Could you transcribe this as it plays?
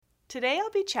Today I'll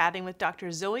be chatting with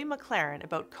Dr. Zoe McLaren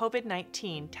about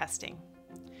COVID-19 testing.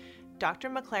 Dr.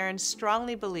 McLaren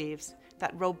strongly believes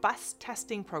that robust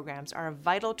testing programs are a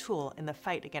vital tool in the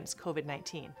fight against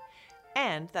COVID-19,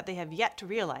 and that they have yet to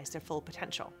realize their full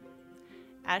potential.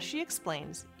 As she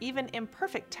explains, even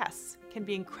imperfect tests can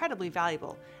be incredibly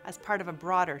valuable as part of a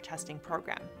broader testing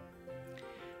program.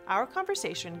 Our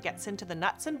conversation gets into the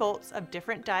nuts and bolts of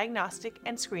different diagnostic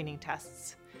and screening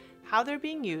tests, how they're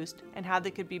being used, and how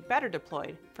they could be better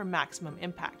deployed for maximum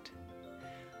impact.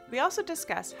 We also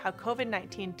discuss how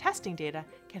COVID-19 testing data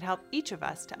can help each of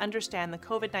us to understand the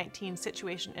COVID-19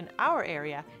 situation in our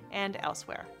area and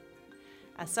elsewhere.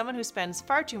 As someone who spends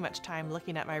far too much time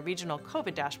looking at my regional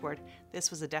COVID dashboard, this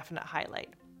was a definite highlight.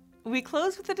 We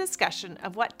close with a discussion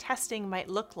of what testing might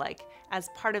look like as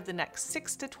part of the next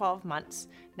 6 to 12 months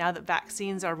now that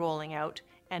vaccines are rolling out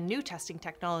and new testing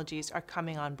technologies are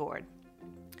coming on board.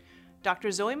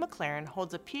 Dr. Zoe McLaren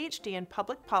holds a PhD in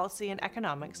Public Policy and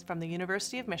Economics from the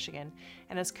University of Michigan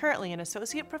and is currently an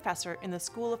associate professor in the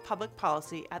School of Public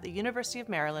Policy at the University of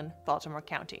Maryland, Baltimore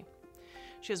County.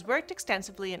 She has worked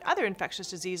extensively in other infectious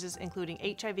diseases, including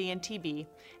HIV and TB,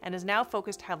 and is now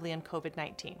focused heavily on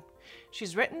COVID-19.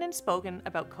 She's written and spoken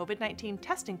about COVID-19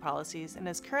 testing policies and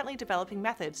is currently developing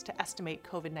methods to estimate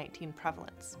COVID-19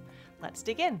 prevalence. Let's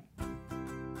dig in.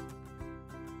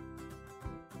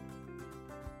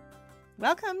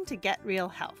 Welcome to Get Real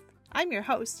Health. I'm your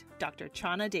host, Dr.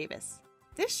 Chana Davis.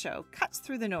 This show cuts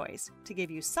through the noise to give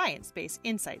you science-based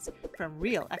insights from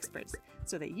real experts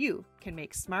so that you can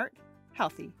make smart,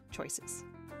 healthy choices.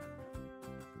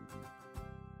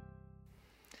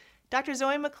 Dr.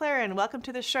 Zoe McLaren, welcome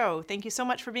to the show. Thank you so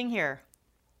much for being here.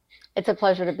 It's a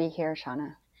pleasure to be here,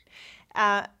 Shauna.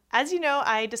 As you know,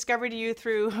 I discovered you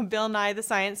through Bill Nye the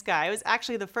Science Guy. It was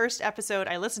actually the first episode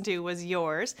I listened to was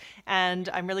yours, and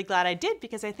I'm really glad I did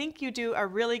because I think you do a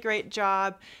really great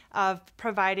job of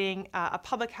providing a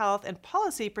public health and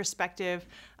policy perspective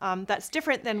that's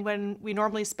different than when we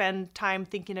normally spend time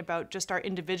thinking about just our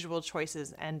individual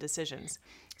choices and decisions.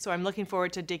 So I'm looking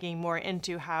forward to digging more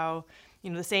into how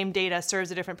the same data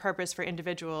serves a different purpose for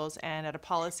individuals and at a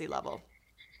policy level.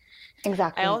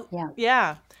 Exactly.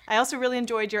 Yeah. I also really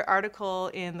enjoyed your article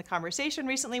in The Conversation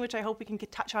recently, which I hope we can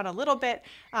touch on a little bit.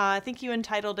 I think you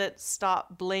entitled it,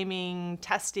 Stop Blaming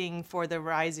Testing for the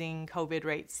Rising COVID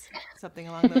Rates, something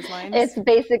along those lines. It's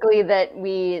basically that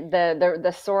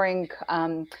the soaring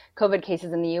COVID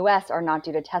cases in the U.S. are not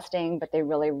due to testing, but they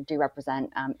really do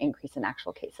represent increase in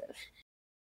actual cases.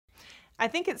 I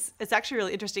think it's actually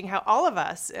really interesting how all of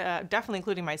us, definitely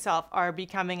including myself, are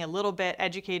becoming a little bit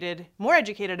more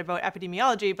educated about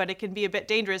epidemiology, but it can be a bit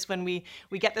dangerous when we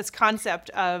get this concept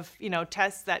of,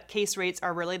 tests that case rates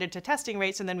are related to testing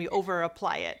rates, and then we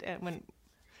over-apply it, and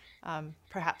when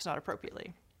perhaps not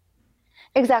appropriately.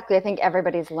 Exactly. I think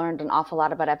everybody's learned an awful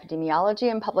lot about epidemiology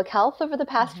and public health over the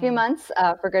past few months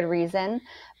for good reason.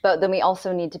 But then we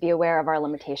also need to be aware of our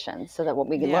limitations so that what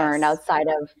we learn outside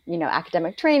of,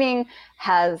 academic training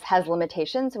has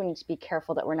limitations. So we need to be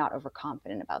careful that we're not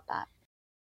overconfident about that.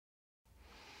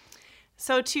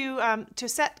 So to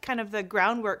set kind of the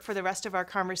groundwork for the rest of our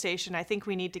conversation, I think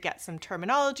we need to get some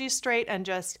terminology straight and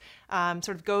just sort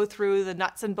of go through the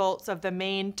nuts and bolts of the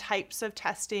main types of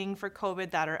testing for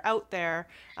COVID that are out there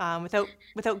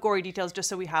without gory details, just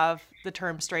so we have the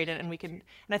term straight and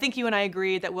I think you and I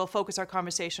agree that we'll focus our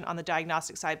conversation on the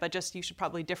diagnostic side, but just you should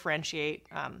probably differentiate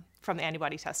from the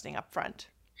antibody testing up front.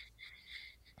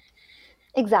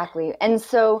 Exactly. And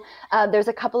so there's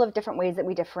a couple of different ways that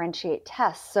we differentiate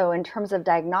tests. So in terms of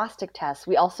diagnostic tests,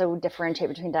 we also differentiate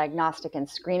between diagnostic and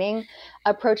screening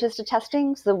approaches to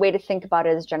testing. So the way to think about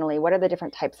it is generally what are the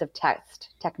different types of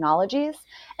test technologies?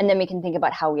 And then we can think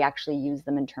about how we actually use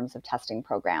them in terms of testing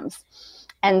programs.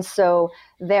 And so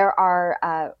there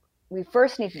are we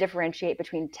first need to differentiate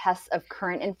between tests of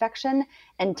current infection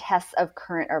and tests of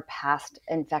current or past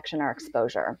infection or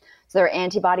exposure. So there are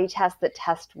antibody tests that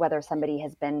test whether somebody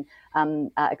has been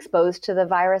exposed to the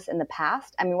virus in the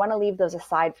past. And we want to leave those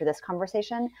aside for this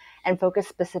conversation and focus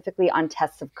specifically on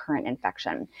tests of current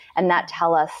infection. And that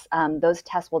those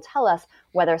tests will tell us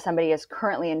whether somebody is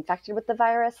currently infected with the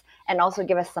virus and also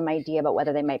give us some idea about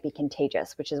whether they might be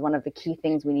contagious, which is one of the key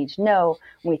things we need to know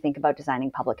when we think about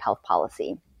designing public health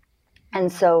policy. And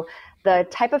so the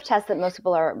type of test that most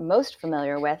people are most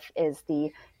familiar with is the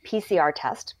PCR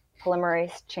test,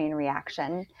 polymerase chain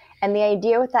reaction. And the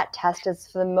idea with that test is,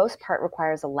 for the most part,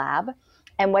 requires a lab.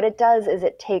 And what it does is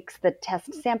it takes the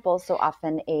test sample, so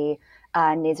often a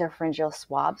nasopharyngeal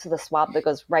swab, so the swab that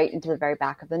goes right into the very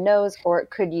back of the nose, or it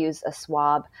could use a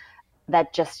swab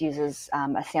that just uses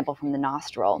a sample from the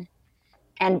nostril.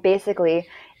 And basically,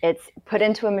 it's put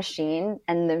into a machine,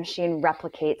 and the machine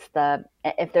replicates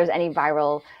if there's any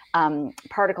viral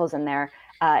particles in there,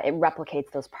 it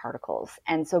replicates those particles.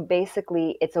 And so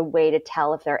basically, it's a way to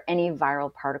tell if there are any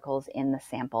viral particles in the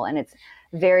sample. And it's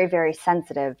very, very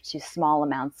sensitive to small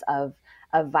amounts of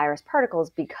virus particles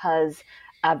because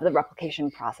of the replication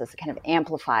process. It kind of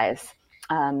amplifies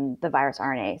the virus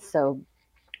RNA. So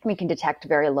we can detect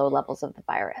very low levels of the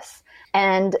virus.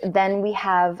 And then we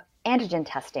have antigen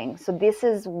testing. So this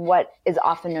is what is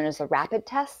often known as a rapid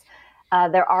test.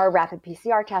 There are rapid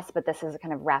PCR tests, but this is a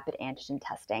kind of rapid antigen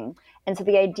testing. And so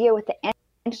the idea with the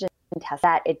antigen test is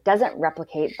that it doesn't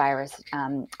replicate virus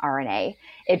RNA.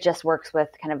 It just works with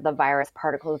kind of the virus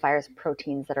particles, virus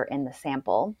proteins that are in the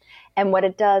sample. And what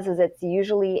it does is it's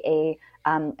usually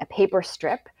a paper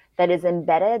strip that is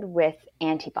embedded with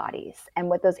antibodies. And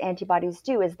what those antibodies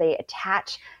do is they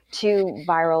attach to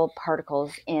viral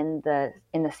particles in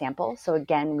the sample. So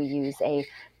again, we use a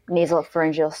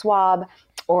nasopharyngeal swab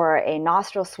or a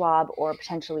nostril swab, or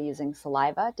potentially using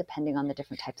saliva, depending on the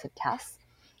different types of tests.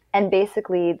 And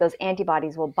basically, those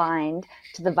antibodies will bind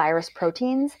to the virus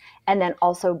proteins and then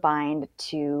also bind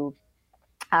to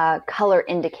color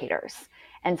indicators.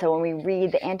 And so when we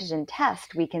read the antigen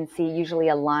test, we can see usually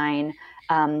a line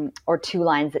or two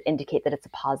lines that indicate that it's a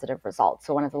positive result.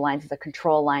 So one of the lines is a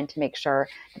control line to make sure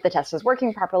that the test is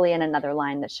working properly, and another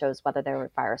line that shows whether there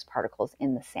were virus particles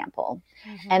in the sample.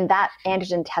 Mm-hmm. And that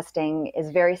antigen testing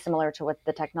is very similar to what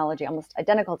the technology, almost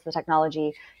identical to the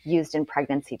technology used in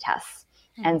pregnancy tests.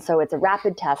 And so it's a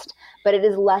rapid test, but it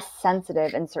is less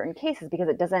sensitive in certain cases because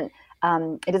it doesn't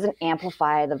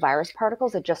amplify the virus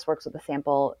particles. It just works with the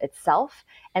sample itself.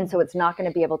 And so it's not going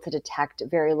to be able to detect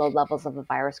very low levels of the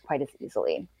virus quite as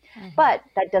easily. Mm-hmm. But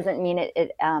that doesn't mean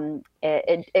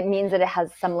it means that it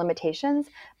has some limitations,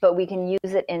 but we can use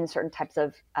it in certain types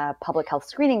of public health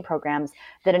screening programs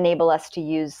that enable us to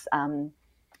use the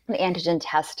antigen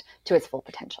test to its full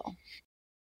potential.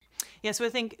 Yeah, so I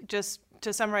think just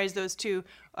to summarize those two,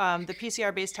 the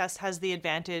PCR-based test has the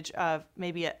advantage of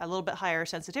maybe a little bit higher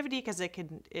sensitivity because it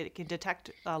can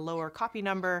detect a lower copy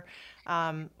number,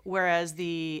 whereas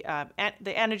the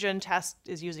antigen test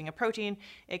is using a protein.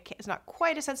 It's not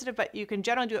quite as sensitive, but you can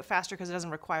generally do it faster because it doesn't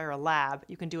require a lab.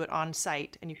 You can do it on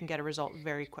site, and you can get a result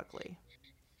very quickly.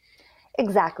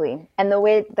 Exactly. And the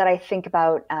way that I think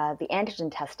about the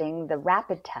antigen testing, the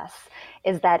rapid tests,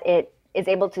 is that it is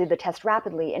able to do the test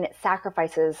rapidly, and it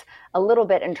sacrifices a little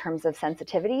bit in terms of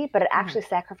sensitivity, but it actually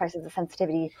sacrifices the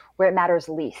sensitivity where it matters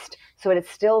least. So it is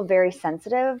still very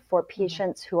sensitive for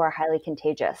patients who are highly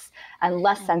contagious, and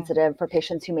less sensitive for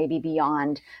patients who may be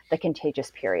beyond the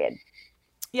contagious period.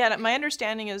 Yeah, my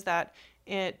understanding is that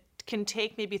it can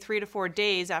take maybe 3 to 4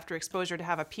 days after exposure to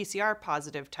have a PCR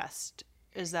positive test.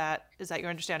 Is that your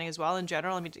understanding as well in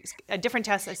general? I mean, a different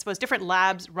test, I suppose different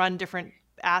labs run different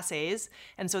assays,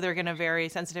 and so they're going to vary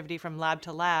sensitivity from lab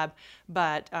to lab.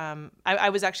 But I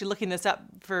was actually looking this up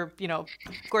for, of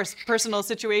course, personal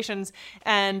situations,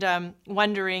 and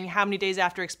wondering how many days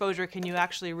after exposure can you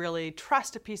actually really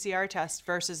trust a PCR test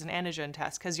versus an antigen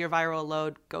test, because your viral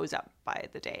load goes up by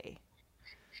the day.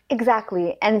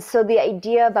 Exactly. And so the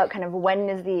idea about kind of when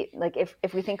is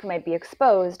if we think we might be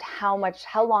exposed, how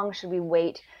long should we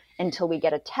wait until we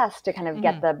get a test to kind of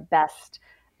get the best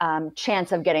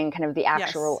chance of getting kind of the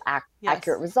actual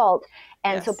accurate result.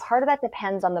 And so part of that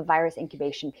depends on the virus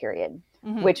incubation period,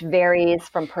 which varies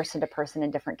from person to person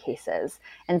in different cases.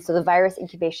 And so the virus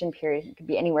incubation period could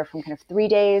be anywhere from kind of 3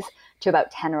 days to about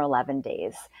 10 or 11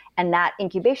 days. And that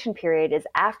incubation period is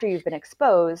after you've been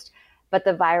exposed, but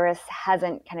the virus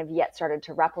hasn't kind of yet started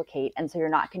to replicate. And so you're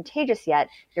not contagious yet.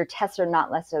 Your tests are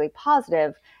not necessarily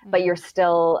positive, but you're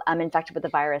still infected with the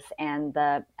virus, and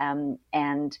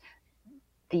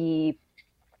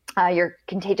your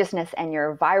contagiousness and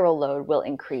your viral load will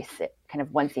increase kind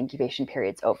of once the incubation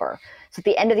period's over. So at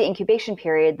the end of the incubation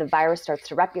period, the virus starts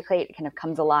to replicate, it kind of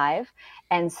comes alive.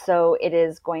 And so it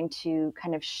is going to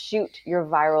kind of shoot your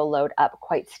viral load up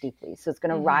quite steeply. So it's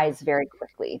going to rise very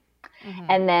quickly.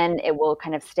 And then it will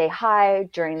kind of stay high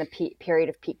during the period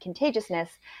of peak contagiousness,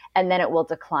 and then it will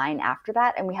decline after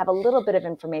that. And we have a little bit of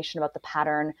information about the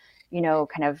pattern,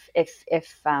 kind of if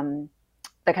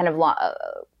the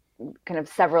kind of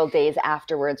several days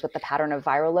afterwards what the pattern of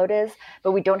viral load is,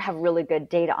 but we don't have really good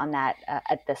data on that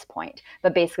at this point.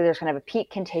 But basically there's kind of a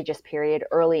peak contagious period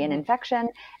early in infection,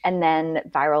 and then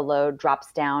viral load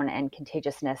drops down and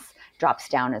contagiousness drops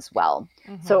down as well.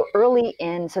 So at the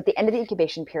end of the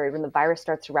incubation period, when the virus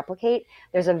starts to replicate,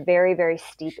 there's a very, very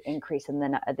steep increase in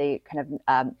the kind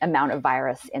of amount of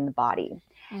virus in the body.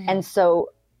 And so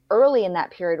early in that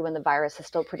period when the virus is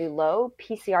still pretty low,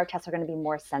 PCR tests are going to be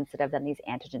more sensitive than these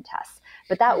antigen tests.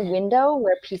 But that window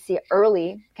where PCR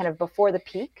early, kind of before the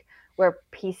peak, where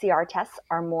PCR tests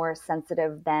are more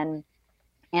sensitive than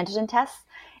antigen tests,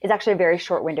 is actually a very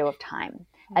short window of time.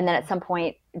 And then at some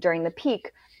point during the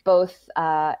peak, both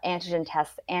antigen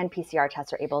tests and PCR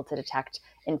tests are able to detect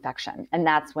infection. And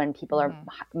that's when people are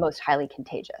most highly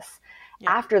contagious.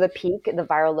 Yeah. After the peak, the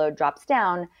viral load drops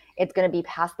down. It's going to be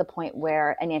past the point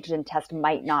where an antigen test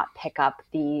might not pick up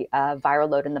the viral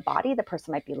load in the body. The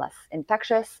person might be less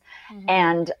infectious.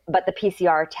 But the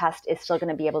PCR test is still going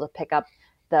to be able to pick up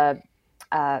the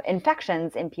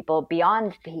infections in people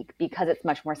beyond peak because it's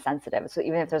much more sensitive. So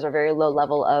even if there's a very low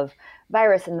level of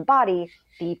virus in the body,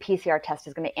 the PCR test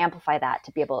is going to amplify that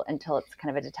to be able until it's kind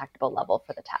of a detectable level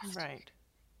for the test. Right.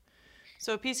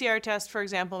 So a PCR test, for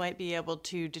example, might be able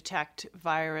to detect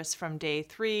virus from day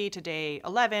 3 to day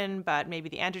 11, but maybe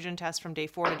the antigen test from day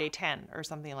 4 to day 10 or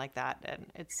something like that. And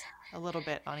it's a little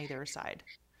bit on either side.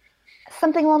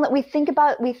 Something along that we think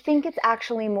it's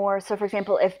actually more, so for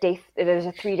example, if there's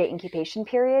a 3-day incubation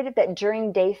period, that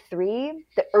during day 3,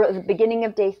 the beginning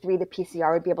of day 3, the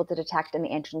PCR would be able to detect and the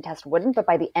antigen test wouldn't, but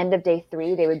by the end of day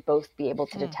 3, they would both be able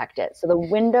to detect it. So the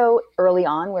window early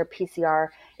on where PCR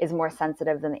is more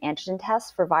sensitive than the antigen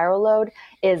test for viral load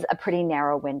is a pretty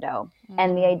narrow window.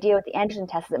 And the idea with the antigen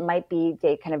test is it might be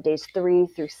days 3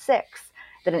 through 6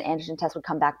 that an antigen test would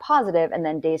come back positive, and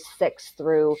then days 6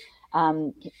 through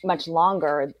much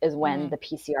longer is when the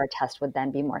PCR test would then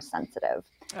be more sensitive.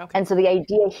 Okay. And so the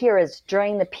idea here is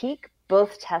during the peak,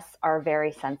 both tests are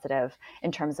very sensitive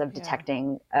in terms of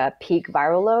detecting peak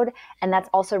viral load. And that's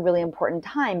also a really important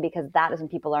time because that is when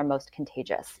people are most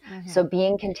contagious. So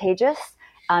being contagious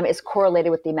is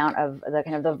correlated with the amount of the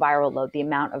kind of the viral load, the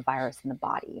amount of virus in the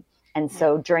body. And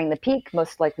so during the peak,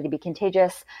 most likely to be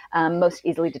contagious, most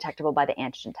easily detectable by the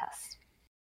antigen tests.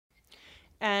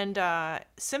 And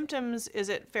symptoms, is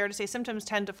it fair to say symptoms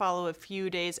tend to follow a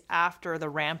few days after the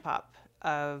ramp up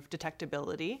of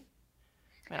detectability?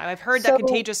 I mean, I've heard that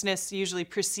contagiousness usually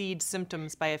precedes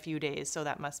symptoms by a few days, so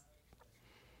that must.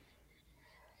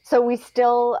 So we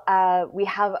still, we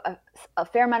have a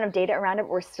fair amount of data around it.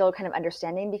 We're still kind of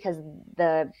understanding because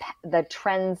the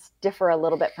trends differ a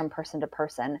little bit from person to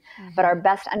person. But our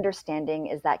best understanding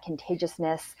is that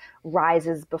contagiousness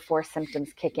rises before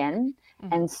symptoms kick in.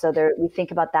 And so we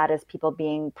think about that as people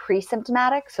being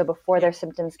pre-symptomatic. So before their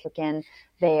symptoms kick in,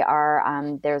 they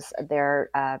are they're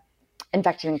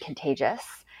infected and contagious.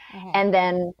 And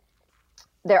then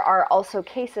there are also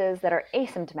cases that are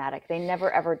asymptomatic. They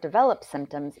never ever develop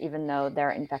symptoms, even though they're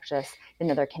infectious, even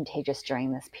though they're contagious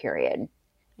during this period.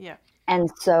 Yeah. And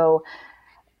so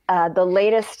the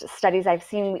latest studies I've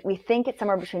seen, we think it's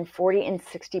somewhere between 40 and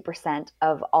 60%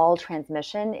 of all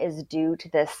transmission is due to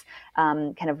this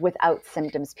kind of without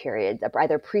symptoms period,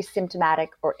 either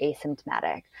pre-symptomatic or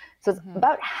asymptomatic. So it's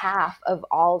about half of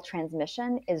all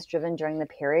transmission is driven during the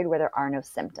period where there are no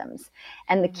symptoms.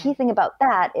 And the key thing about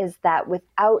that is that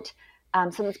without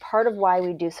so that's part of why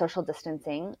we do social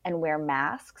distancing and wear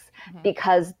masks,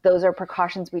 because those are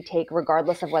precautions we take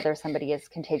regardless of whether somebody is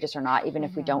contagious or not, even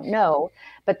if we don't know.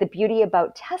 But the beauty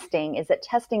about testing is that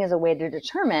testing is a way to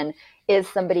determine, is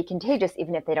somebody contagious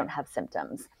even if they don't have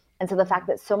symptoms? And so the fact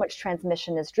that so much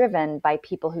transmission is driven by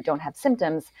people who don't have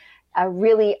symptoms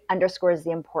really underscores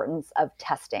the importance of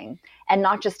testing, and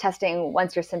not just testing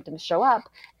once your symptoms show up,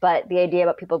 but the idea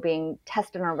about people being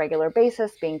tested on a regular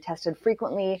basis, being tested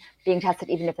frequently, being tested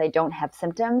even if they don't have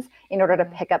symptoms, in order to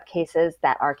pick up cases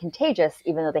that are contagious,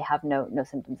 even though they have no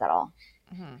symptoms at all.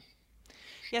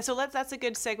 Yeah, so that's a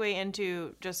good segue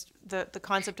into just the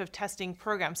concept of testing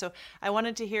program. So I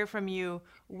wanted to hear from you,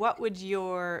 what would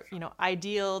your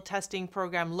ideal testing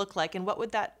program look like, and what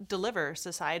would that deliver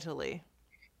societally?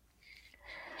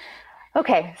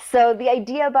 Okay, so the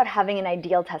idea about having an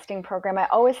ideal testing program, I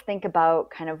always think about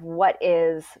kind of what's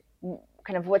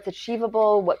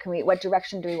achievable, what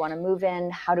direction do we want to move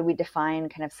in, how do we define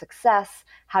kind of success,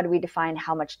 how do we define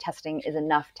how much testing is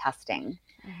enough testing.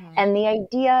 And the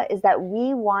idea is that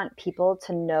we want people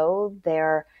to know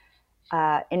their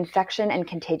infection and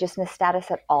contagiousness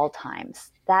status at all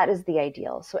times. That is the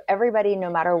ideal. So everybody, no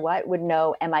matter what, would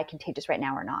know, am I contagious right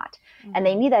now or not? And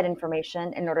they need that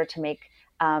information in order to make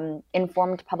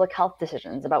informed public health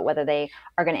decisions about whether they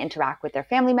are going to interact with their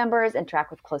family members, interact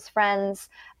with close friends,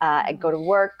 go to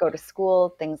work, go to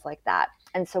school, things like that.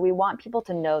 And so we want people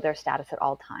to know their status at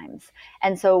all times.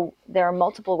 And so there are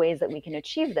multiple ways that we can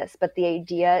achieve this, but the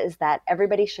idea is that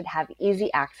everybody should have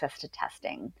easy access to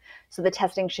testing. So the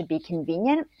testing should be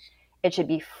convenient, it should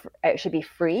be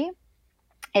free,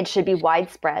 It should be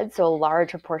widespread, so a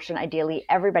large proportion, ideally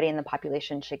everybody in the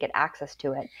population should get access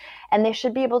to it. And they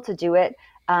should be able to do it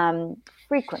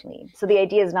frequently. So the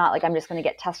idea is not like I'm just going to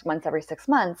get tested once every 6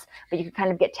 months, but you can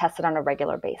kind of get tested on a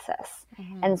regular basis.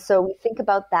 And so we think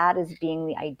about that as being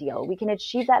the ideal. We can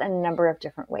achieve that in a number of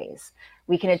different ways.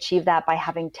 We can achieve that by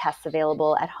having tests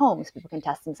available at home so people can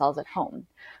test themselves at home.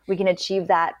 We can achieve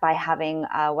that by having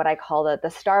what I call the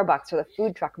Starbucks or the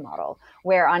food truck model,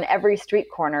 where on every street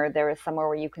corner there is somewhere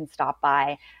where you can stop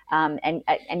by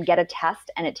and get a test,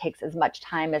 and it takes as much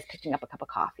time as picking up a cup of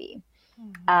coffee.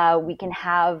 We can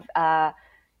have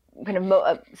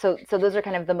so those are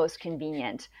kind of the most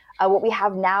convenient. What we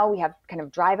have now, we have kind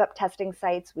of drive-up testing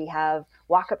sites, we have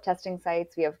walk-up testing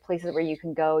sites, we have places where you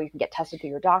can go, you can get tested through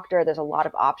your doctor. There's a lot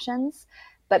of options,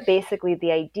 but basically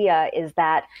the idea is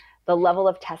that the level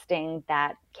of testing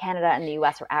that Canada and the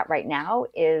US are at right now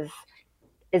is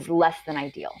less than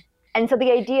ideal. And so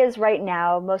the idea is right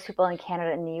now, most people in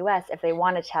Canada and the US, if they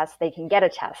want a test, they can get a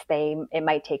test. It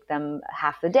might take them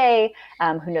half the day.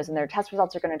 Who knows when their test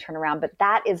results are going to turn around, but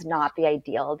that is not the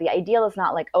ideal. The ideal is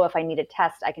not like, oh, if I need a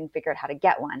test, I can figure out how to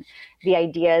get one. The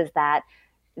idea is that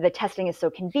the testing is so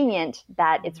convenient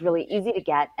that it's really easy to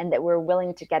get and that we're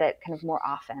willing to get it kind of more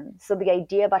often. So the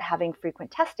idea about having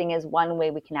frequent testing is one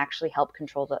way we can actually help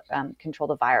control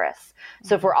the virus.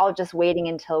 So if we're all just waiting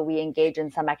until we engage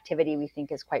in some activity we think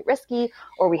is quite risky,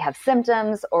 or we have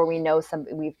symptoms, or we know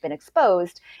we've been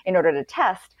exposed in order to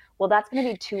test, well, that's going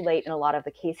to be too late in a lot of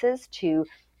the cases to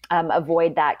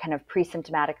avoid that kind of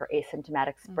pre-symptomatic or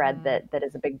asymptomatic spread that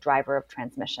is a big driver of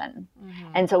transmission.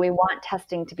 And so we want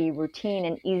testing to be routine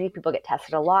and easy. People get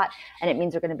tested a lot, and it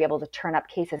means we're going to be able to turn up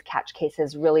cases, catch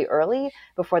cases really early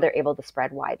before they're able to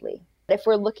spread widely. If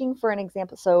we're looking for an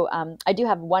example, so I do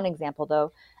have one example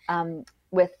though,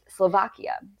 with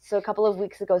Slovakia. So a couple of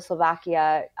weeks ago,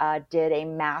 Slovakia did a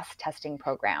mass testing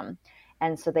program.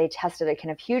 And so they tested a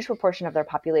kind of huge proportion of their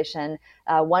population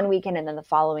one weekend and then the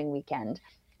following weekend.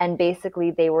 And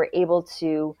basically, they were able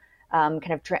to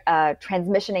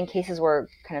transmission in cases were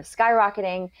kind of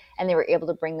skyrocketing, and they were able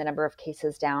to bring the number of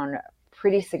cases down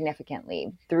pretty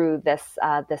significantly through this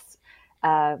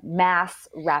mass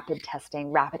rapid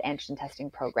antigen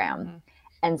testing program.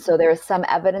 And so there is some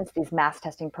evidence these mass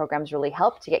testing programs really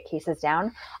help to get cases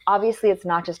down. Obviously, it's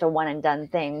not just a one and done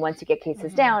thing. Once you get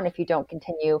cases down, if you don't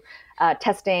continue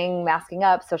testing, masking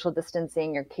up, social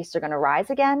distancing, your cases are going to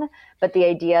rise again. But the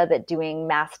idea that doing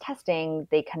mass testing,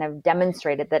 they kind of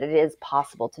demonstrated that it is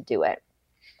possible to do it.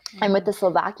 And with the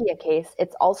Slovakia case,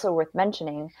 it's also worth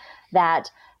mentioning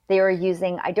that they were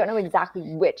using, I don't know exactly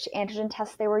which antigen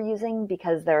tests they were using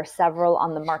because there are several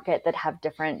on the market that have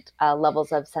different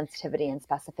levels of sensitivity and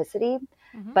specificity.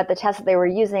 But the test that they were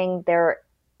using,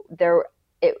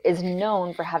 it is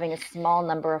known for having a small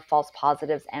number of false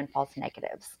positives and false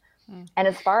negatives. And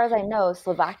as far as I know,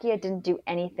 Slovakia didn't do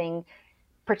anything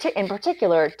in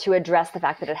particular to address the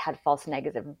fact that it had false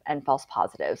negatives and false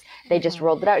positives. They just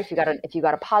rolled it out. If you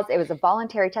got a positive, it was a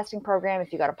voluntary testing program.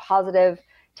 If you got a positive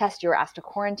test, you were asked to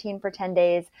quarantine for 10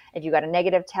 days. If you got a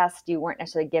negative test, you weren't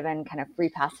necessarily given kind of free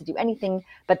pass to do anything,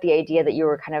 but the idea that you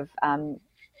were kind of,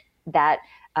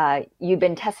 you'd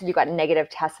been tested, you got a negative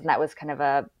test, and that was kind of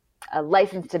a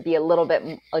license to be a little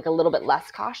bit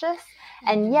less cautious.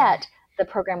 And yet the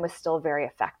program was still very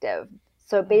effective.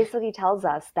 So it basically tells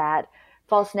us that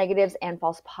false negatives and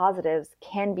false positives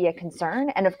can be a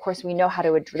concern. And of course, we know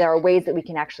there are ways that we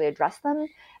can actually address them,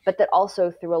 but that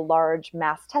also through a large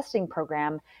mass testing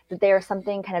program, that they are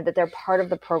something that they're part of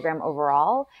the program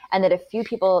overall. And that a few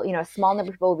people, a small number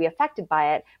of people will be affected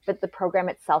by it, but the program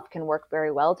itself can work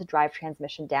very well to drive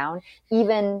transmission down,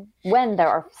 even when there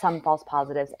are some false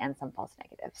positives and some false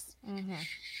negatives.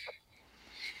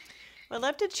 I'd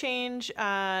love to change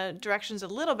directions a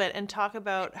little bit and talk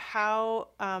about how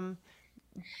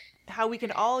we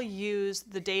can all use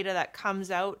the data that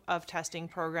comes out of testing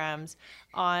programs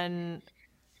on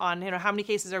how many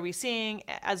cases are we seeing,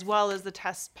 as well as the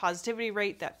test positivity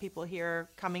rate that people hear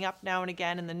coming up now and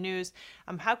again in the news.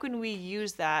 How can we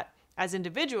use that as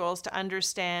individuals to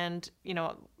understand,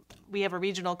 we have a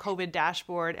regional COVID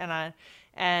dashboard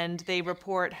and they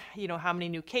report, how many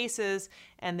new cases,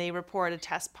 and they report a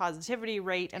test positivity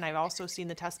rate. And I've also seen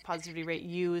the test positivity rate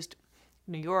used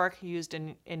New York, used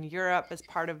in Europe as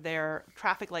part of their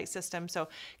traffic light system. So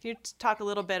can you talk a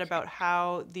little bit about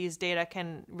how these data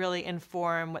can really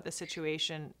inform what the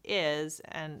situation is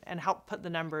and help put the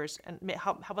numbers and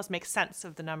help us make sense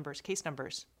of the numbers, case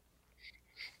numbers?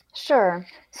 Sure.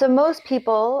 So most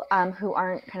people who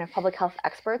aren't kind of public health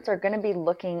experts are going to be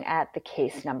looking at the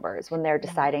case numbers when they're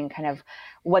deciding kind of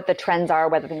what the trends are,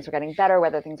 whether things are getting better,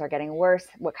 whether things are getting worse,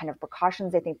 what kind of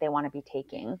precautions they think they want to be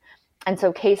taking. And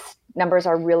so case numbers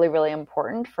are really, really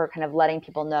important for kind of letting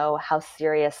people know how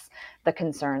serious the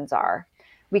concerns are.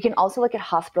 We can also look at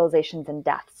hospitalizations and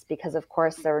deaths because, of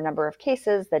course, there are a number of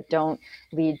cases that don't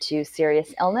lead to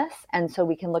serious illness. And so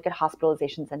we can look at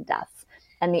hospitalizations and deaths.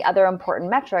 And the other important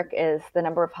metric is the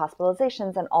number of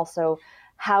hospitalizations and also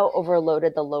how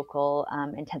overloaded the local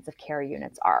intensive care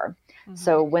units are. Mm-hmm.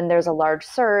 So when there's a large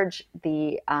surge,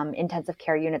 the intensive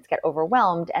care units get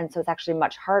overwhelmed. And so it's actually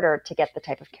much harder to get the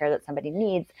type of care that somebody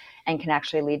needs and can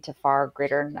actually lead to far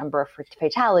greater number of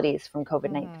fatalities from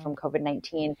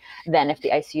COVID-19 than if the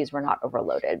ICUs were not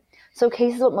overloaded. So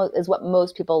cases is what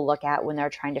most people look at when they're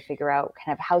trying to figure out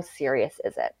kind of how serious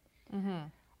is it. Mm-hmm.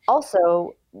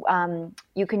 Also,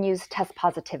 you can use test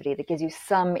positivity that gives you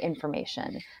some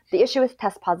information. The issue with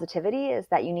test positivity is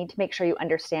that you need to make sure you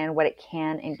understand what it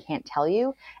can and can't tell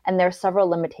you. And there are several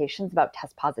limitations about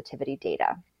test positivity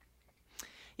data.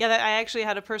 Yeah, I actually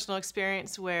had a personal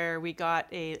experience where we got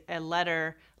a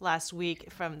letter last week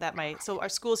so our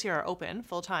schools here are open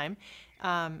full time.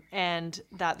 And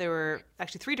that there were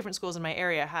actually 3 different schools in my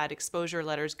area had exposure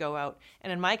letters go out.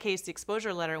 And in my case, the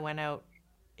exposure letter went out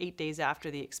 8 days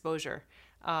after the exposure.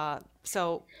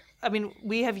 So, I mean,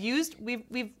 we've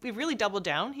really doubled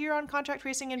down here on contact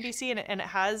tracing in BC, and it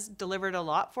has delivered a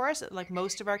lot for us. Like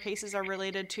most of our cases are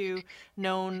related to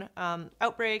known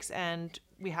outbreaks, and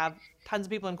we have tons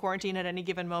of people in quarantine at any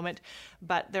given moment.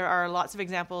 But there are lots of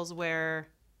examples where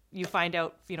you find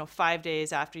out, 5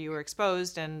 days after you were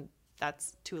exposed, and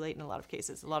that's too late in a lot of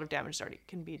cases. A lot of damage already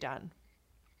can be done.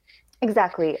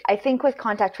 Exactly. I think with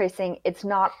contact tracing, it's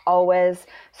not always,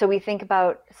 so we think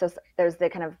about, so there's the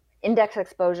kind of index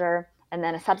exposure and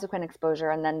then a subsequent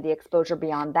exposure and then the exposure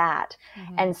beyond that.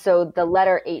 Mm-hmm. And so the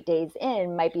letter 8 days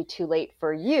in might be too late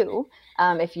for you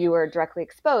if you were directly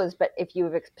exposed, but if you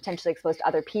have potentially exposed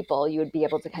other people, you would be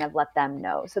able to kind of let them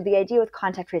know. So the idea with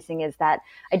contact tracing is that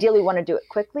ideally we want to do it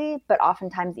quickly, but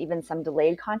oftentimes even some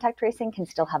delayed contact tracing can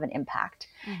still have an impact.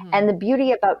 Mm-hmm. And the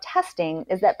beauty about testing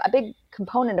is that a big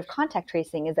component of contact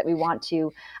tracing is that we want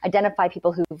to identify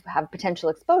people who have potential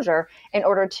exposure in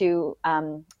order to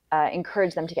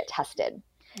encourage them to get tested.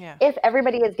 Yeah. If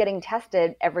everybody is getting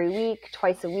tested every week,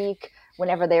 twice a week,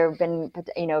 whenever they've been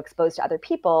exposed to other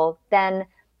people, then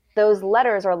those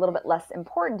letters are a little bit less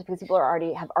important because people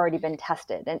have already been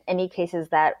tested. And any cases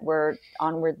that were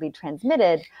onwardly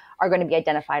transmitted are going to be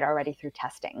identified already through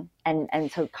testing.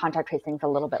 And so contact tracing is a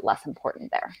little bit less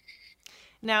important there.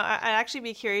 Now, I'd actually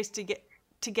be curious to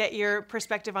get your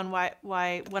perspective on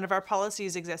why one of our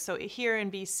policies exists. So here in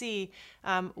BC,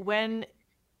 when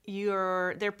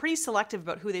they're pretty selective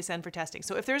about who they send for testing.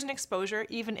 So if there's an exposure,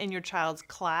 even in your child's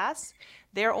class,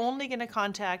 they're only going to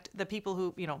contact the people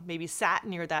who, maybe sat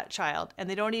near that child, and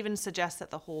they don't even suggest that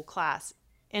the whole class.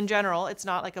 In general, it's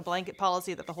not like a blanket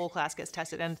policy that the whole class gets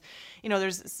tested. And,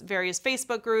 there's various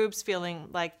Facebook groups feeling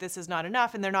like this is not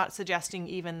enough, and they're not suggesting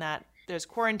even that there's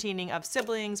quarantining of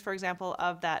siblings, for example,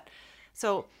 of that.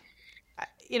 So,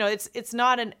 it's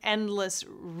not an endless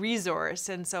resource.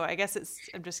 And so I guess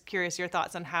I'm just curious your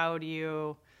thoughts on how do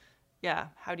you, I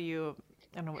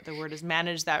don't know what the word is,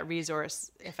 manage that resource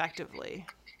effectively?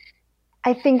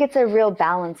 I think it's a real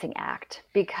balancing act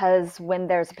because when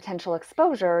there's a potential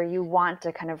exposure, you want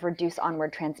to kind of reduce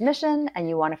onward transmission and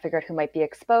you want to figure out who might be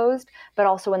exposed, but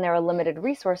also when there are limited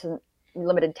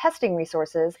testing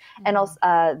resources, mm-hmm. and also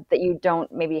that you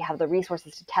don't maybe have the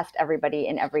resources to test everybody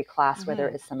in every class mm-hmm. where there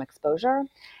is some exposure.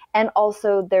 And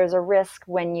also there's a risk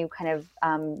when you kind of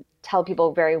tell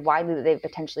people very widely that they've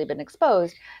potentially been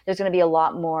exposed, there's going to be a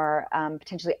lot more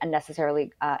potentially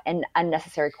unnecessary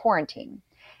quarantine.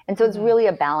 And so mm-hmm. it's really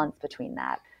a balance between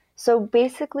that. So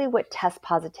basically what test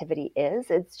positivity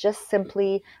is, it's just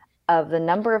simply of the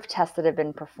number of tests that have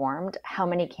been performed, how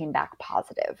many came back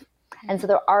positive. And so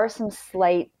there are some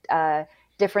slight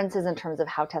differences in terms of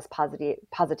how test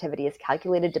positivity is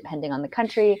calculated depending on the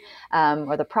country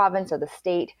or the province or the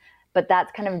state. But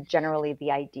that's kind of generally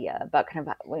the idea about kind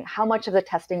of how much of the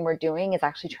testing we're doing is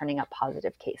actually turning up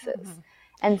positive cases. Mm-hmm.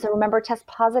 And so remember, test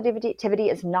positivity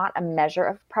is not a measure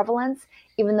of prevalence,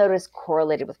 even though it is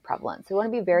correlated with prevalence. So we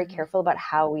want to be very mm-hmm. careful about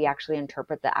how we actually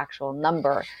interpret the actual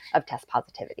number of test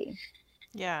positivity.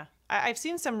 Yeah, I've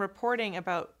seen some reporting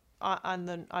about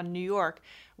on New York,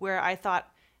 where I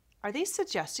thought, are they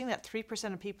suggesting that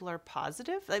 3% of people are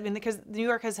positive? I mean, because New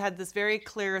York has had this very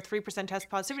clear 3% test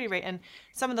positivity rate, and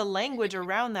some of the language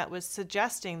around that was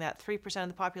suggesting that 3% of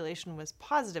the population was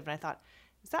positive. And I thought,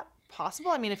 Is that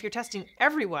possible? I mean, if you're testing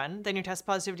everyone, then your test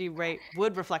positivity rate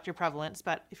would reflect your prevalence,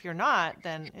 but if you're not,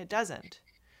 then it doesn't.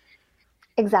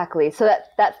 Exactly. So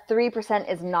that 3%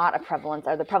 is not a prevalence,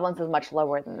 or the prevalence is much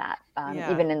lower than that,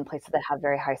 Yeah. even in places that have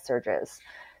very high surges.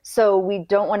 So we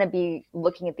don't want to be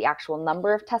looking at the actual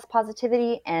number of test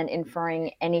positivity and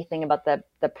inferring anything about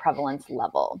the prevalence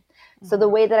level. So the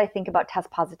way that I think about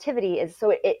test positivity is, so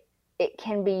it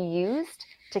can be used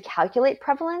to calculate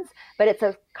prevalence, but it's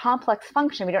a complex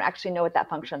function. We don't actually know what that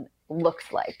function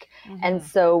looks like. And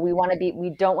so we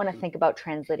don't want to think about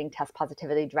translating test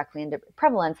positivity directly into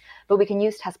prevalence, but we can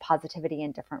use test positivity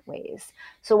in different ways.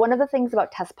 So one of the things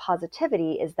about test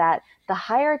positivity is that the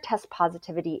higher test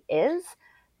positivity is,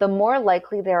 the more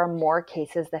likely there are more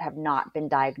cases that have not been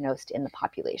diagnosed in the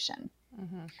population.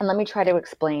 And let me try to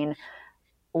explain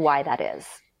why that is.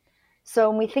 So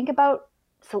when we think about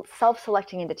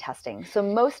self-selecting into testing, so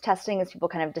most testing is people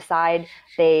kind of decide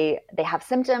they have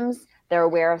symptoms, they're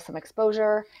aware of some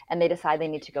exposure, and they decide they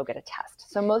need to go get a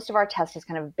test. So most of our test is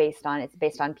kind of based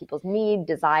on people's need,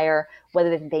 desire, whether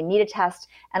they think they need a test,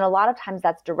 and a lot of times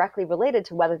that's directly related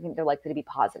to whether they think they're likely to be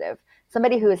positive.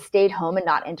 Somebody who has stayed home and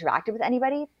not interacted with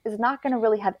anybody is not going to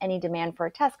really have any demand for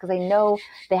a test because they know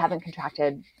they haven't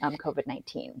contracted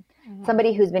COVID-19.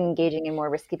 Somebody who's been engaging in more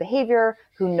risky behavior,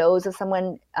 who knows of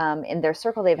someone in their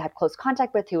circle they've had close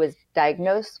contact with who is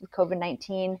diagnosed with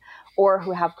COVID-19 or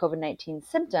who have COVID-19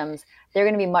 symptoms, they're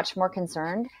going to be much more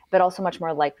concerned, but also much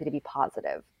more likely to be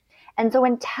positive. And so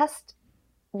when test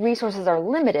resources are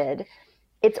limited,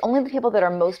 it's only the people that are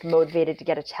most motivated to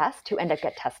get a test who end up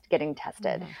getting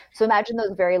tested. So imagine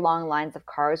those very long lines of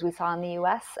cars we saw in the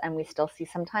US and we still see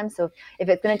sometimes. So if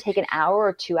it's going to take an hour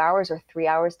or 2 hours or 3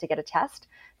 hours to get a test,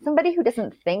 somebody who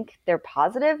doesn't think they're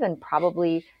positive and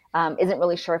probably isn't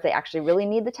really sure if they actually really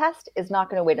need the test is not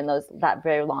going to wait in that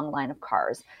very long line of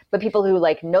cars. But people who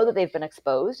know that they've been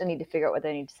exposed and need to figure out whether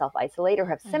they need to self-isolate or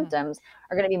have symptoms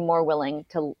are going to be more willing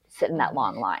to sit in that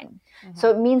long line. So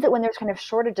it means that when there's kind of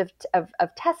shortage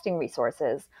of testing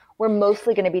resources, we're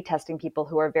mostly going to be testing people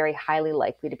who are very highly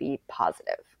likely to be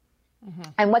positive.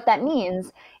 And what that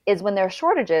means is when there are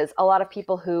shortages, a lot of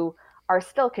people who are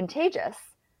still contagious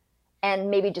and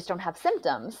maybe just don't have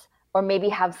symptoms, or maybe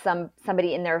have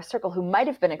somebody in their circle who might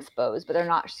have been exposed, but they're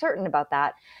not certain about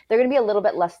that, they're going to be a little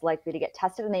bit less likely to get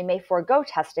tested, and they may forego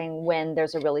testing when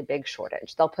there's a really big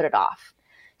shortage. They'll put it off.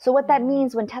 So what that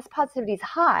means when test positivity is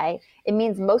high, it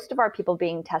means most of our people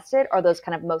being tested are those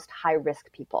kind of most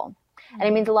high-risk people. And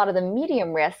it means a lot of the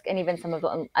medium risk and even some of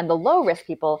the low-risk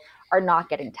people are not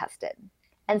getting tested.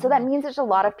 And so that means there's a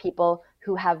lot of people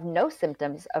who have no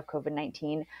symptoms of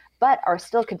COVID-19, but are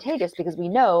still contagious because we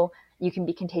know you can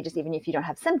be contagious even if you don't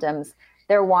have symptoms.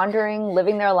 They're wandering,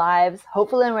 living their lives,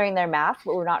 hopefully wearing their mask,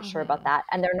 but we're not sure about that.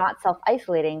 And they're not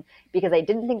self-isolating because they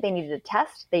didn't think they needed a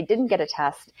test. They didn't get a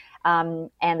test, and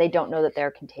they don't know that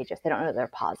they're contagious. They don't know that they're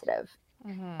positive.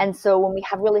 And so when we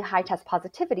have really high test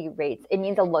positivity rates, it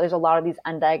means there's a lot of these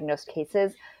undiagnosed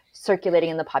cases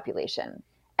circulating in the population.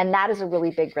 And that is a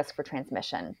really big risk for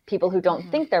transmission. People who don't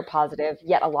think they're positive,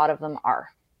 yet a lot of them are.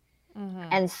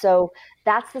 And so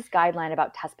that's this guideline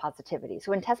about test positivity.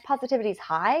 So when test positivity is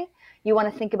high, you want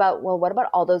to think about, well, what about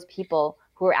all those people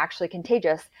who are actually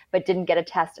contagious but didn't get a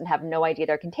test and have no idea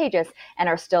they're contagious and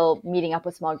are still meeting up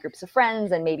with small groups of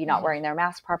friends and maybe not wearing their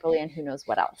mask properly and who knows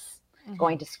what else,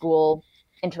 going to school,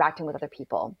 interacting with other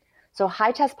people. So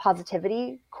high test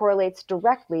positivity correlates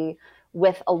directly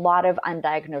with a lot of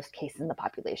undiagnosed cases in the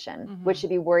population, which should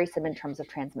be worrisome in terms of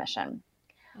transmission.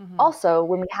 Also,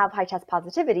 when we have high test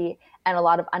positivity and a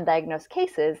lot of undiagnosed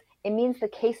cases, it means the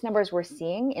case numbers we're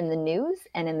seeing in the news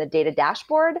and in the data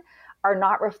dashboard are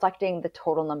not reflecting the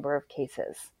total number of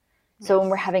cases. So when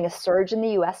we're having a surge in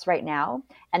the US right now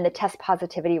and the test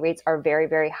positivity rates are very,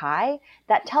 very high,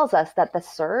 that tells us that the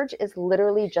surge is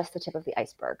literally just the tip of the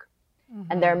iceberg.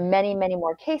 And there are many, many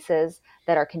more cases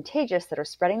that are contagious, that are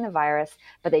spreading the virus,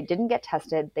 but they didn't get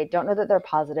tested. They don't know that they're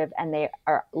positive, and they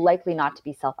are likely not to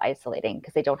be self-isolating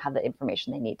because they don't have the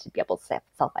information they need to be able to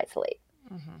self-isolate.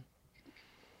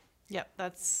 Yep,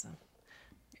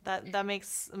 that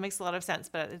makes a lot of sense.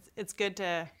 But it's good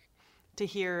to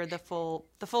hear the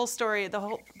full story,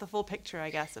 the full picture,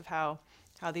 I guess, of how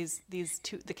these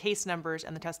two, the case numbers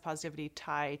and the test positivity,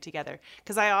 tie together.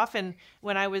 Because I often,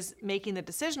 when I was making the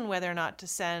decision whether or not to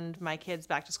send my kids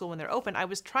back to school when they're open, I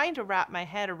was trying to wrap my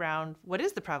head around what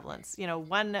is the prevalence.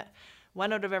 One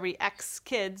out of every X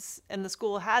kids in the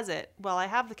school has it. Well, I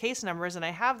have the case numbers and I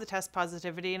have the test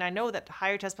positivity, and I know that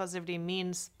higher test positivity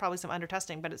means probably some under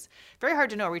testing, but it's very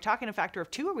hard to know. Are we talking a factor of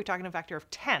 2 or are we talking a factor of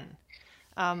 10?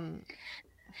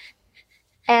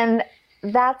 And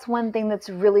That's one thing that's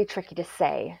really tricky to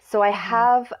say. So I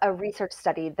have a research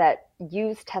study that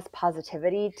used test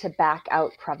positivity to back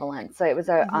out prevalence. So it was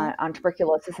on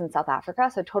tuberculosis in South Africa,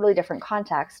 so totally different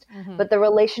context. But the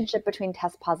relationship between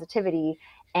test positivity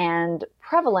and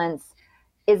prevalence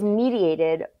is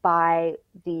mediated by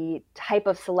the type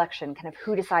of selection, kind of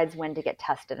who decides when to get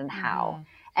tested and how.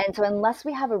 And so unless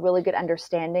we have a really good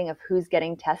understanding of who's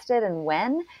getting tested and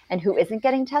when and who isn't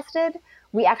getting tested,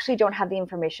 we actually don't have the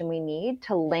information we need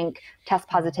to link test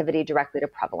positivity directly to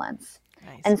prevalence.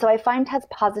 And so I find test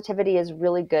positivity is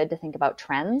really good to think about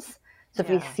trends. So if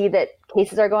we see that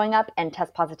cases are going up and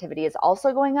test positivity is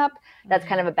also going up, that's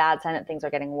kind of a bad sign that things are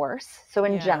getting worse. So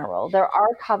in general, there are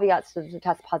caveats to the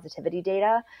test positivity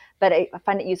data, but I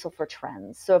find it useful for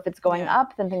trends. So if it's going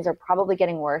up, then things are probably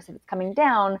getting worse. If it's coming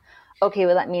down, okay,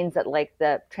 well, that means that like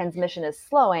the transmission is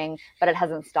slowing, but it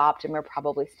hasn't stopped and we're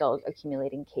probably still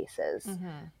accumulating cases.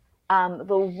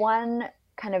 The one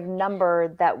kind of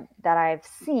number that I've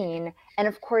seen, and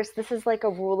of course, this is like a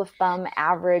rule of thumb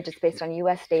average. It's based on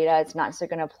US data. It's not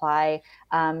necessarily going to apply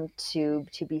to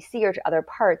BC or to other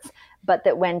parts, but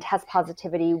that when test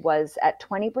positivity was at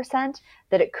 20%,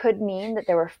 that it could mean that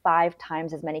there were 5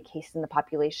 times as many cases in the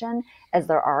population as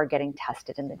there are getting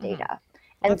tested in the data.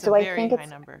 Well, and so I think it's a very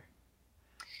high number.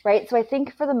 Right. So I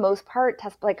think for the most part,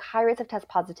 high rates of test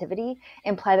positivity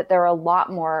imply that there are a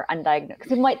lot more undiagnosed. Because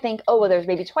you might think, oh, well, there's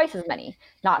maybe twice as many,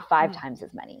 not 5 times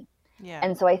as many.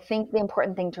 And so I think the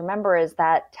important thing to remember is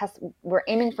that we're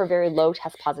aiming for very low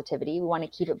test positivity. We want to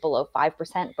keep it below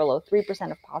 5%, below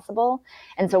 3% if possible.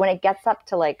 And so when it gets up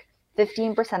to like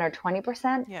 15% or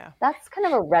 20%, that's kind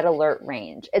of a red alert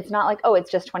range. It's not like, oh, it's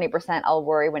just 20%. I'll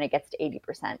worry when it gets to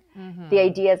 80%. The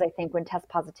idea is, I think, when test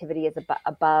positivity is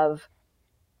above,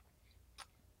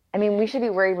 I mean, we should be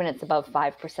worried when it's above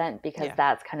 5% because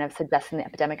that's kind of suggesting the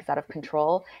epidemic is out of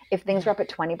control. If things are up at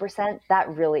 20%, that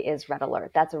really is red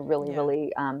alert. That's a really,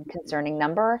 really concerning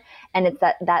number. And it's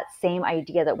that same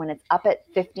idea that when it's up at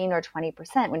 15 or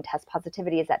 20%, when test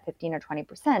positivity is at 15 or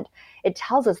 20%, it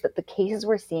tells us that the cases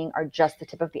we're seeing are just the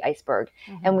tip of the iceberg.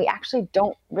 And we actually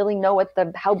don't really know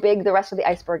how big the rest of the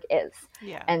iceberg is.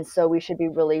 And so we should be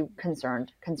really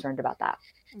concerned about that.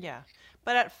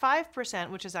 But at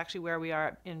 5%, which is actually where we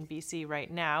are in BC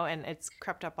right now, and it's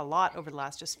crept up a lot over the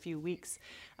last just few weeks,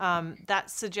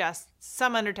 that suggests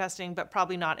some undertesting, but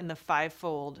probably not in the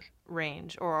 5-fold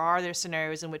range. Or are there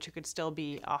scenarios in which it could still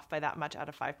be off by that much out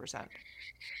of 5%?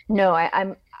 No,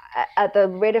 I'm at the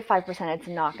rate of 5%. It's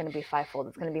not going to be 5-fold.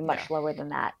 It's going to be much lower than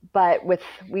that. But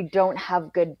we don't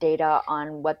have good data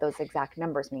on what those exact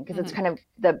numbers mean because it's kind of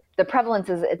the prevalence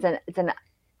is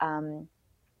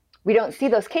we don't see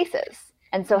those cases.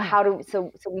 And so so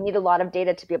we need a lot of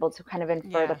data to be able to kind of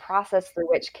infer the process through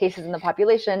which cases in the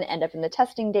population end up in the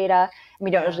testing data. And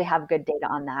we don't usually have good data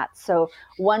on that. So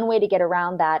one way to get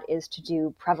around that is to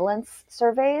do prevalence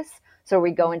surveys. So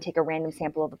we go and take a random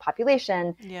sample of the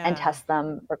population and test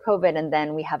them for COVID. And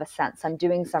then we have a sense. I'm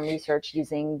doing some research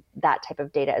using that type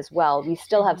of data as well. We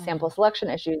still have sample selection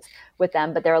issues with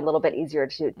them, but they're a little bit easier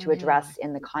to address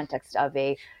in the context of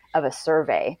a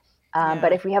survey.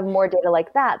 But if we have more data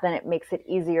like that, then it makes it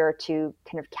easier to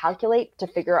kind of calculate, to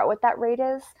figure out what that rate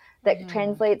is that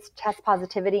translates test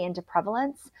positivity into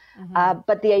prevalence.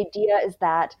 But the idea is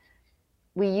that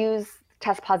we use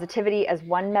test positivity as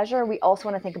one measure. We also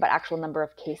want to think about actual number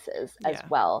of cases as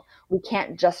well. We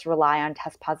can't just rely on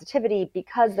test positivity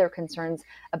because there are concerns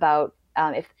about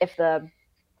if the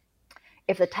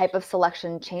type of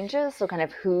selection changes, so kind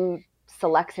of who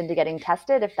selects into getting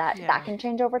tested, if that can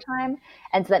change over time.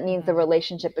 And so that means the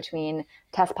relationship between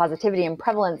test positivity and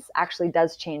prevalence actually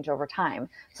does change over time.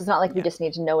 So it's not like we just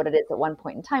need to know what it is at one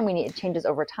point in time. It changes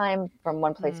over time from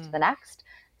one place to the next.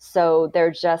 So they're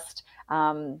just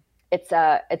it's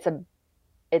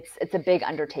a big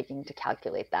undertaking to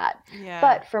calculate that.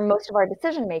 But for most of our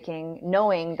decision making,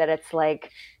 knowing that it's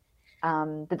like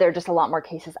that there are just a lot more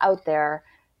cases out there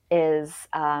is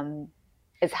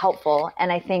helpful.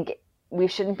 And I think we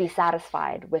shouldn't be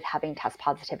satisfied with having test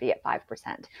positivity at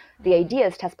 5%. The idea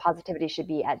is test positivity should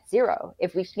be at 0.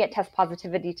 If we can get test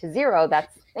positivity to 0,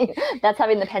 that's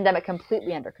having the pandemic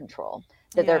completely under control,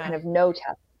 that there are kind of no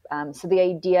tests. So the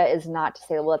idea is not to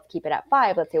say, well, let's keep it at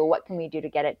 5. Let's say, well, what can we do to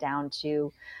get it down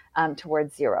to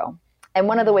towards 0? And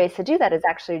one of the ways to do that is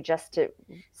actually just to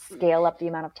scale up the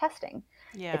amount of testing.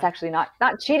 It's actually not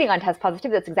cheating on test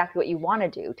positivity. That's exactly what you want to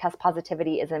do. Test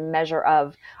positivity is a measure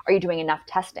of, are you doing enough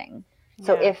testing?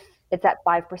 So if it's at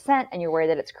 5% and you're worried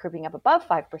that it's creeping up above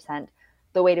 5%,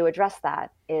 the way to address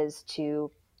that is to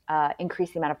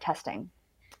increase the amount of testing,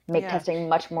 make testing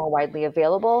much more widely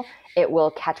available. It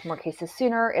will catch more cases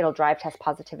sooner. It'll drive test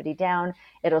positivity down.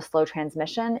 It'll slow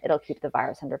transmission. It'll keep the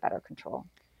virus under better control.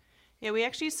 Yeah, we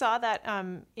actually saw that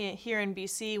here in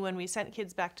BC when we sent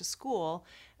kids back to school.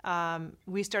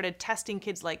 We started testing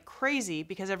kids like crazy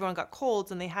because everyone got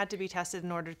colds and they had to be tested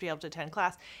in order to be able to attend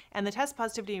class. And the test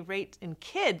positivity rate in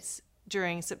kids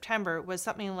during September was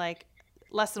something like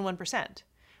less than 1%.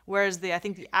 Whereas I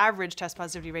think the average test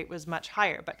positivity rate was much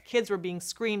higher, but kids were being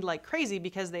screened like crazy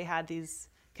because they had these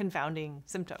confounding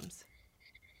symptoms.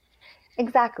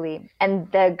 Exactly.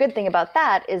 And the good thing about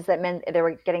that is that meant they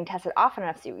were getting tested often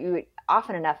enough, so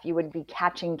you would be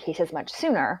catching cases much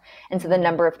sooner. And so the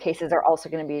number of cases are also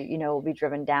going to be, will be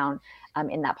driven down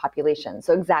in that population.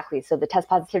 So exactly. So the test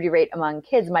positivity rate among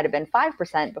kids might have been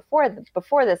 5%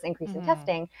 before this increase in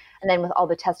testing. And then with all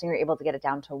the testing, you're able to get it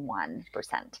down to 1%.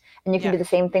 And you can do the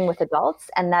same thing with adults.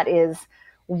 And that is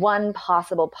one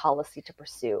possible policy to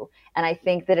pursue. And I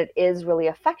think that it is really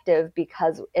effective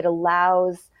because it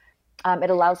allows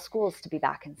schools to be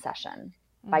back in session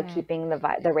by keeping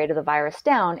the rate of the virus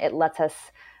down. It lets us,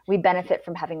 we benefit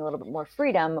from having a little bit more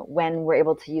freedom when we're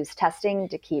able to use testing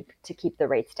to keep the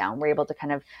rates down. We're able to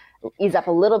kind of ease up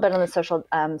a little bit on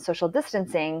the social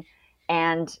distancing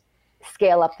and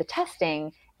scale up the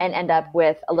testing and end up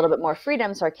with a little bit more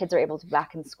freedom so our kids are able to be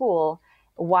back in school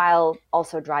while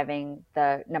also driving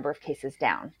the number of cases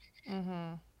down.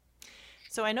 Mm-hmm.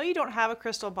 So I know you don't have a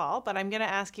crystal ball, but I'm going to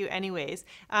ask you anyways.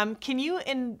 What do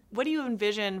you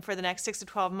envision for the next 6 to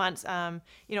 12 months?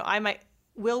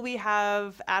 Will we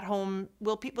have at home,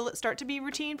 will it start to be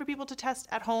routine for people to test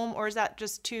at home, or is that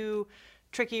just too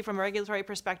tricky from a regulatory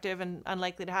perspective and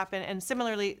unlikely to happen? And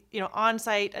similarly, on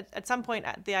site at some point,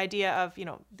 the idea of,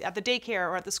 at the daycare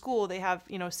or at the school, they have,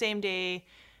 same day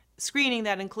screening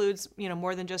that includes,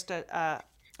 more than just a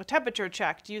temperature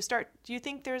check. Do you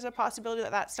think there's a possibility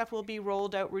that stuff will be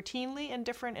rolled out routinely in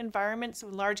different environments,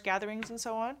 large gatherings and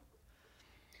so on?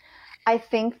 I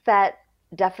think that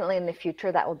definitely in the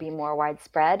future that will be more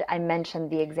widespread. I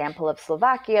mentioned the example of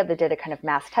Slovakia that did a kind of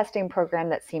mass testing program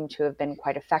that seemed to have been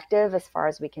quite effective as far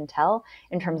as we can tell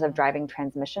in terms of driving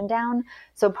transmission down.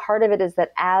 So part of it is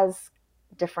that as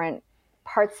different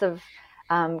parts of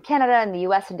Canada and the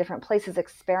US and different places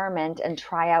experiment and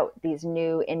try out these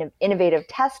new innovative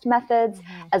test methods,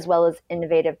 as well as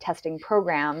innovative testing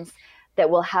programs, that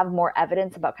will have more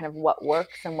evidence about kind of what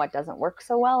works and what doesn't work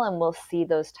so well. And we'll see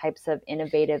those types of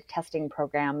innovative testing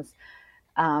programs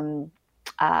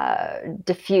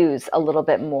diffuse a little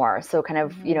bit more. So kind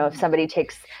of, if somebody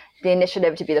takes the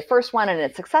initiative to be the first one and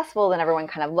it's successful, then everyone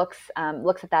kind of looks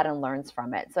at that and learns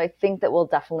from it. So I think that we'll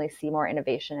definitely see more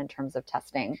innovation in terms of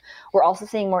testing. We're also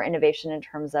seeing more innovation in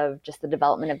terms of just the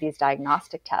development of these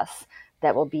diagnostic tests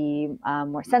that will be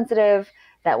more sensitive,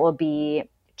 that will be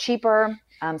cheaper,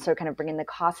 so kind of bringing the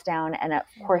cost down. And of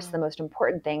course, the most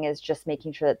important thing is just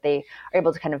making sure that they are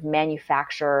able to kind of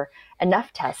manufacture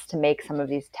enough tests to make some of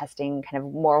these testing, kind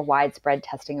of more widespread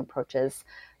testing approaches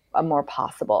more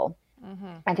possible.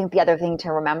 I think the other thing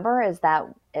to remember is that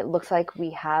it looks like we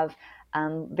have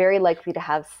very likely to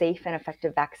have safe and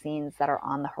effective vaccines that are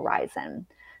on the horizon.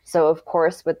 So of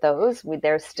course, with those,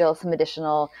 there's still some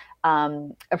additional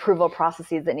approval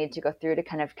processes that need to go through to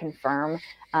kind of confirm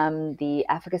the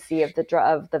efficacy of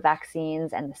the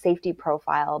vaccines and the safety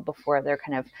profile before they're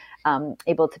kind of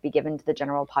able to be given to the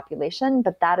general population.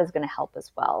 But that is going to help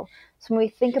as well. So when we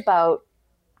think about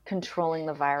controlling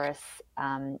the virus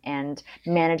and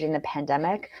managing the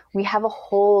pandemic, we have a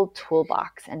whole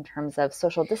toolbox in terms of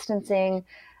social distancing,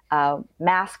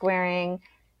 mask wearing,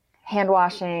 hand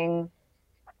washing,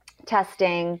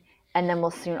 testing, and then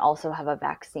we'll soon also have a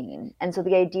vaccine. And so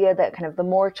the idea that kind of the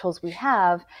more tools we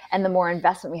have and the more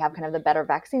investment we have, kind of the better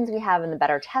vaccines we have and the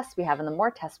better tests we have and the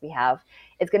more tests we have,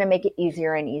 it's going to make it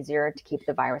easier and easier to keep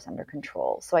the virus under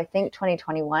control. So I think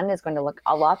 2021 is going to look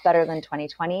a lot better than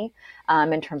 2020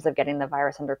 in terms of getting the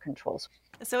virus under control.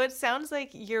 So it sounds like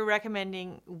you're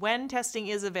recommending when testing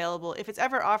is available, if it's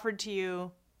ever offered to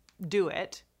you, do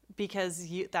it, because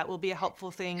that will be a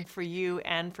helpful thing for you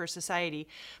and for society.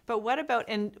 But what about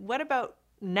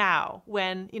now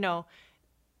when,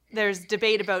 there's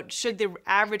debate about should the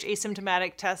average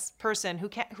asymptomatic test person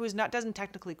doesn't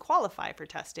technically qualify for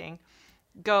testing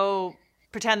go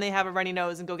pretend they have a runny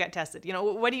nose and go get tested?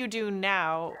 What do you do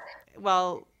now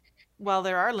while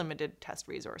there are limited test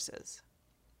resources?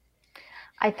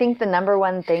 I think the number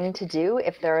one thing to do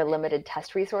if there are limited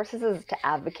test resources is to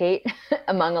advocate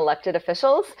among elected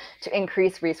officials to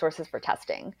increase resources for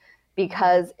testing.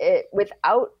 Because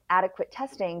without adequate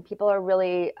testing, people are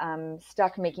really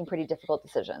stuck making pretty difficult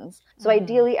decisions. So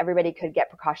ideally, everybody could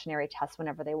get precautionary tests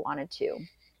whenever they wanted to.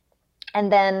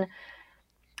 And then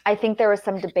I think there was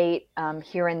some debate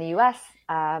here in the US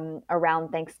around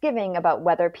Thanksgiving about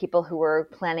whether people who were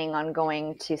planning on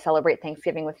going to celebrate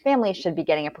Thanksgiving with family should be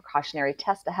getting a precautionary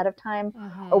test ahead of time,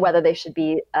 or whether they should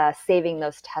be saving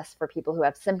those tests for people who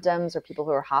have symptoms or people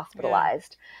who are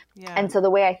hospitalized. Yeah. And so the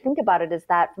way I think about it is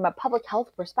that from a public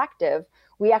health perspective,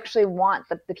 we actually want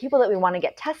the people that we want to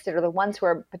get tested are the ones who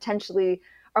are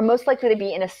most likely to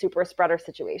be in a super spreader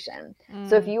situation.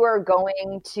 So if you are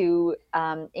going to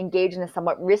engage in a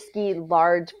somewhat risky,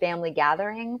 large family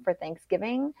gathering for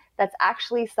Thanksgiving, that's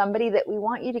actually somebody that we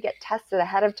want you to get tested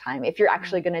ahead of time if you're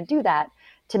actually going to do that,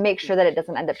 to make sure that it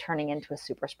doesn't end up turning into a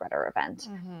super spreader event.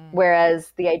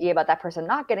 Whereas the idea about that person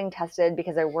not getting tested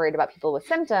because they're worried about people with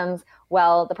symptoms,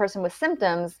 well, the person with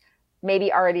symptoms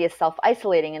maybe already is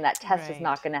self-isolating, and that test is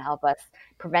not going to help us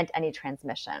prevent any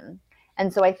transmission.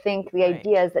 And so I think the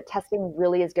idea is that testing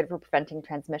really is good for preventing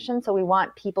transmission. So we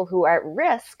want people who are at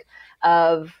risk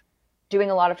of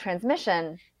doing a lot of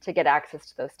transmission to get access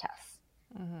to those tests.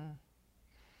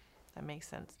 That makes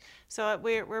sense. So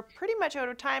we're pretty much out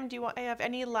of time. Do you have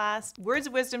any last words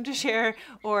of wisdom to share,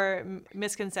 or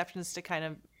misconceptions to kind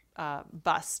of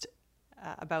bust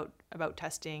about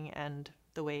testing and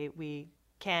the way we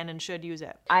can and should use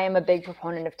it? I am a big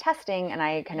proponent of testing, and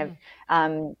I kind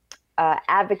of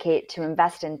advocate to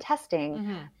invest in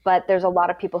testing, but there's a lot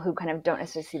of people who kind of don't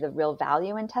necessarily see the real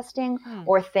value in testing,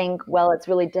 or think, well, it's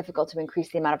really difficult to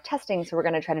increase the amount of testing, so we're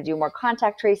going to try to do more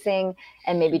contact tracing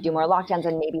and maybe do more lockdowns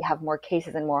and maybe have more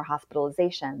cases and more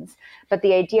hospitalizations. But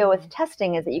the idea with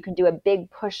testing is that you can do a big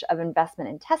push of investment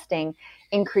in testing,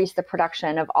 increase the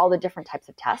production of all the different types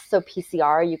of tests. So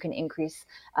PCR, you can increase,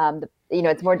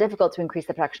 it's more difficult to increase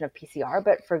the production of PCR,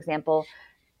 but for example,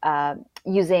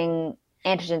 using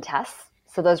antigen tests,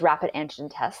 so those rapid antigen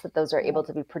tests, that those are able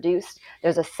to be produced.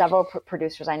 There's several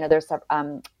producers. I know there's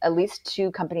at least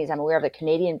 2 companies I'm aware of, the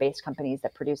Canadian-based companies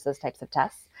that produce those types of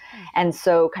tests. And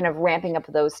so kind of ramping up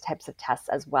those types of tests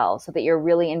as well, so that you're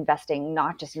really investing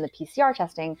not just in the PCR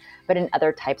testing, but in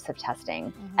other types of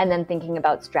testing. And then thinking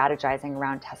about strategizing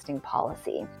around testing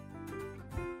policy.